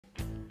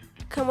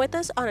Come with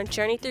us on a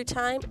journey through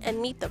time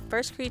and meet the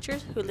first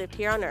creatures who lived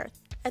here on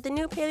Earth at the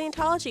new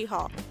Paleontology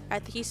Hall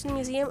at the Houston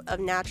Museum of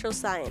Natural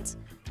Science.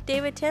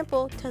 David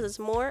Temple tells us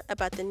more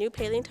about the new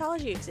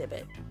paleontology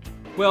exhibit.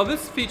 Well,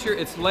 this feature,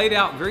 it's laid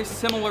out very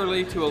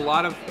similarly to a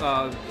lot of,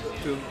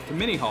 to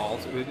many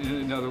halls.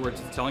 In other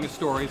words, it's telling a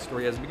story. The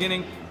story has a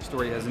beginning, the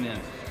story has an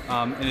end.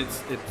 And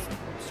it's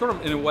sort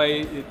of, in a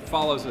way, it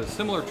follows a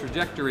similar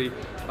trajectory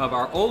of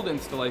our old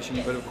installation,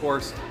 but of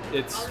course,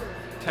 it's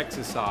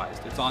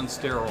Texas-sized. It's on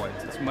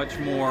steroids. It's much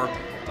more,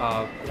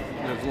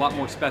 there's a lot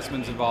more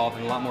specimens involved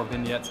and a lot more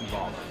vignettes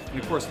involved. And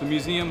of course, the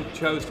museum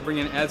chose to bring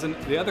in,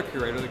 the other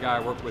curator, the guy I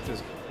work with,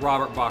 is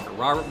Robert Bacher.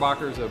 Robert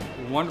Bacher is a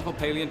wonderful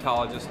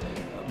paleontologist,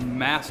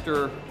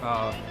 master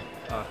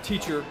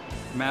teacher,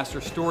 master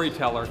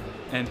storyteller,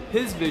 and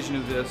his vision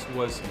of this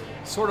was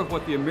sort of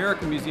what the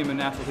American Museum of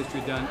Natural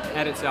History had done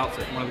at its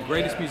outset. One of the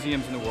greatest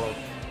museums in the world.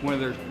 One of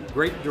their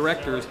great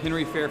directors,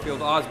 Henry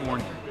Fairfield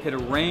Osborne, had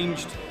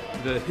arranged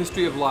the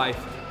history of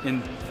life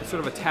in sort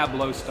of a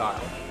tableau style,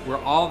 where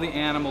all the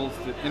animals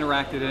that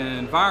interacted in an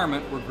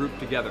environment were grouped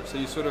together. So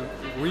you sort of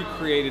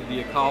recreated the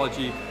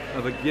ecology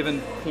of a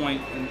given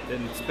point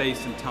in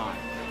space and time.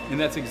 And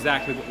that's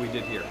exactly what we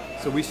did here.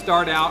 So we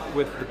start out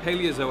with the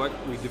Paleozoic.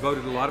 We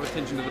devoted a lot of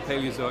attention to the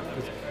Paleozoic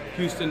because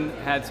Houston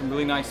had some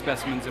really nice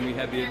specimens, and we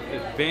had the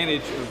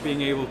advantage of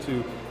being able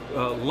to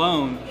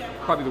loan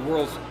probably the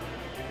world's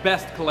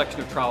best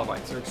collection of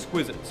trilobites. They're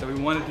exquisite. So we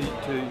wanted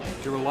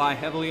to rely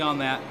heavily on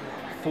that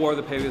for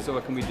the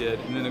Paleozoic, and we did.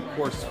 And then of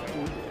course,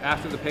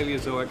 after the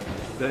Paleozoic,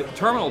 the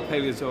terminal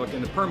Paleozoic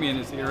in the Permian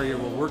is the area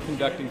where we're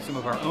conducting some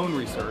of our own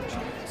research.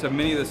 So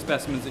many of the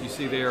specimens that you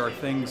see there are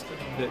things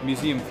that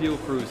museum field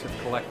crews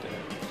have collected.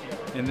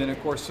 And then of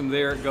course from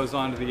there it goes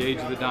on to the age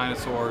of the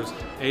dinosaurs,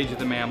 age of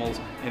the mammals,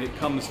 and it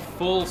comes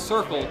full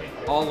circle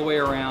all the way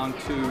around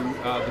to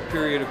the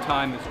period of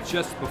time that's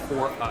just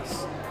before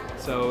us.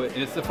 So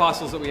it's the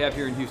fossils that we have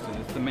here in Houston.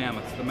 It's the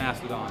mammoths, the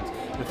mastodons,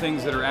 the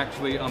things that are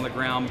actually on the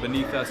ground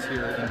beneath us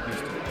here in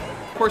Houston.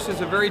 Of course,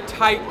 there's a very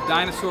tight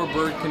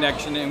dinosaur-bird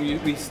connection, and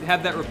we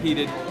have that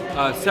repeated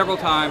several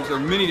times. There are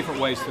many different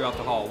ways throughout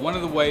the hall. One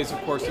of the ways, of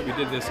course, that we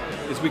did this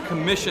is we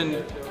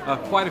commissioned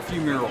quite a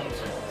few murals.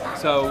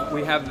 So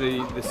we have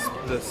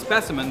the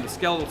specimen, the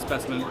skeletal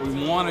specimen.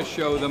 We want to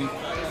show them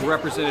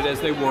represented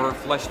as they were,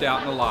 fleshed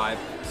out and alive.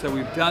 So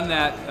we've done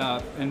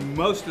that in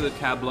most of the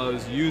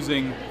tableaus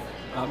using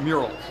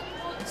murals.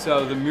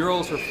 So the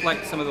murals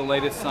reflect some of the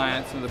latest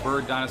science and the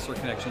bird-dinosaur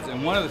connections.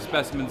 And one of the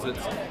specimens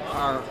that's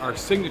our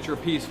signature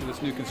piece for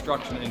this new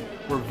construction, and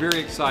we're very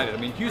excited. I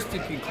mean, Houston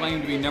can claim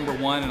to be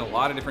 #1 in a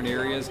lot of different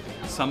areas.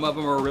 Some of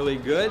them are really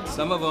good.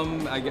 Some of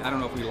them, I don't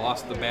know if we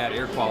lost the bad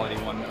air quality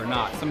one or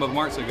not. Some of them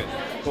aren't so good.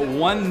 But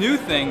one new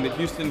thing that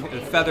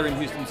a feather in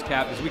Houston's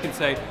cap is we can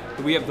say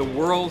that we have the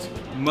world's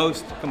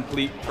most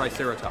complete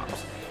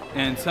Triceratops.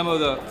 And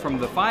from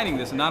the finding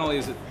this, not only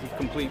is it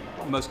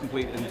most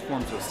complete in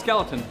forms of a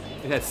skeleton,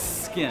 it has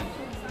skin.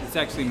 It's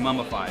actually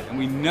mummified. And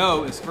we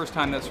know it's the first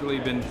time that's really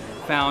been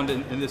found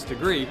in this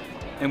degree.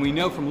 And we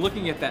know from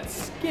looking at that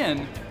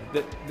skin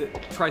that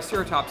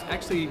Triceratops,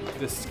 actually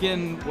the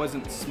skin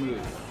wasn't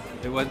smooth.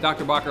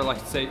 Dr. Bacher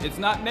likes to say, it's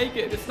not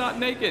naked, it's not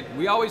naked.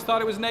 We always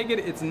thought it was naked,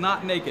 it's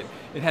not naked.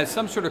 It has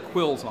some sort of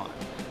quills on it.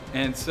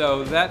 And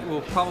so that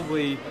will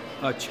probably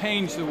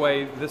change the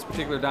way this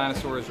particular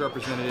dinosaur is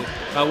represented.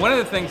 One of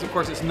the things, of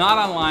course, it's not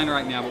online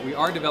right now, but we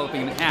are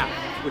developing an app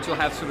which will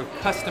have sort of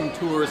custom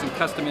tours and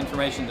custom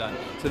information done.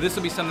 So this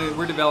will be something that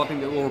we're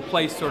developing that will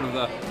replace sort of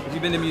if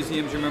you've been to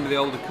museums, you remember the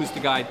old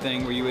Acoustiguide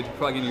thing where you would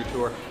plug in your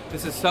tour.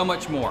 This is so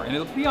much more, and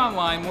it'll be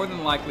online more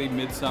than likely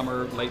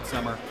midsummer, late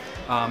summer.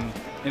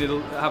 And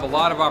it'll have a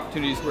lot of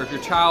opportunities where if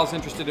your child's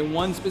interested in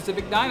one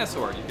specific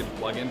dinosaur, you can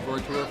plug in for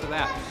a tour for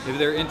that. If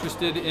they're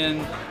interested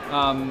in,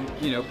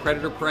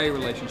 predator-prey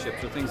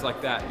relationships or things like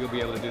that, you'll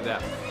be able to do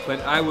that. But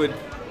I would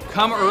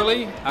come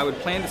early. I would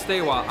plan to stay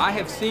a while. I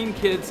have seen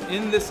kids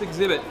in this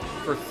exhibit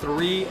for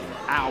 3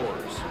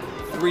 hours.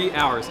 3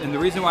 hours. And the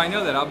reason why I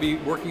know that, I'll be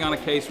working on a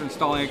case or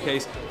installing a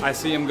case, I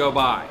see them go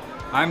by.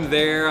 I'm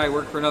there, I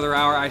work for another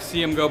hour, I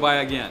see them go by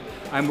again.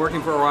 I'm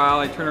working for a while,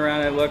 I turn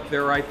around, I look,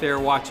 they're right there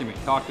watching me,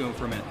 talk to them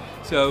for a minute.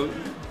 So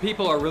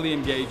people are really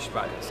engaged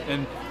by this.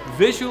 And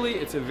visually,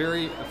 it's a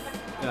very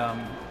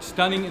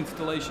stunning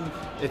installation.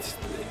 It's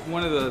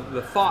one of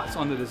the thoughts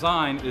on the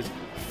design is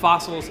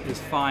fossils is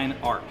fine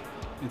art.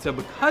 And so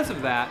because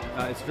of that,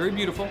 it's very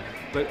beautiful,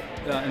 but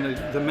and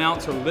the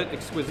mounts are lit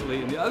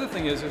exquisitely. And the other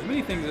thing is there's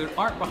many things that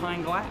aren't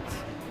behind glass.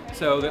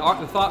 So the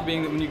thought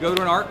being that when you go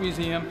to an art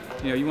museum,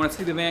 you want to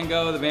see the Van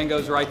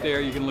Gogh's right there,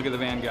 you can look at the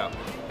Van Gogh.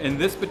 In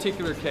this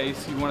particular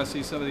case, you want to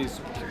see some of these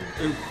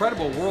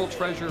incredible world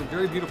treasure,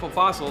 very beautiful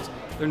fossils.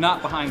 They're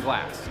not behind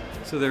glass,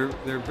 so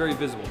they're very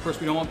visible. Of course,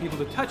 we don't want people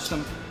to touch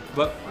them,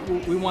 but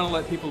we want to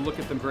let people look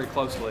at them very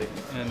closely,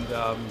 and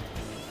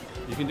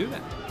you can do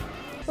that.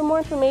 For more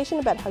information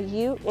about how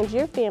you and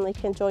your family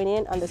can join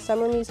in on the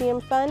Summer Museum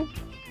Fun,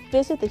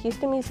 visit the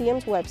Houston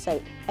Museum's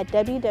website at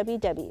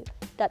www.hmns.org.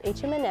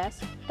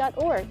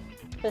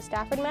 For the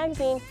Stafford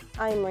Magazine,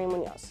 I'm Marie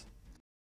Munoz.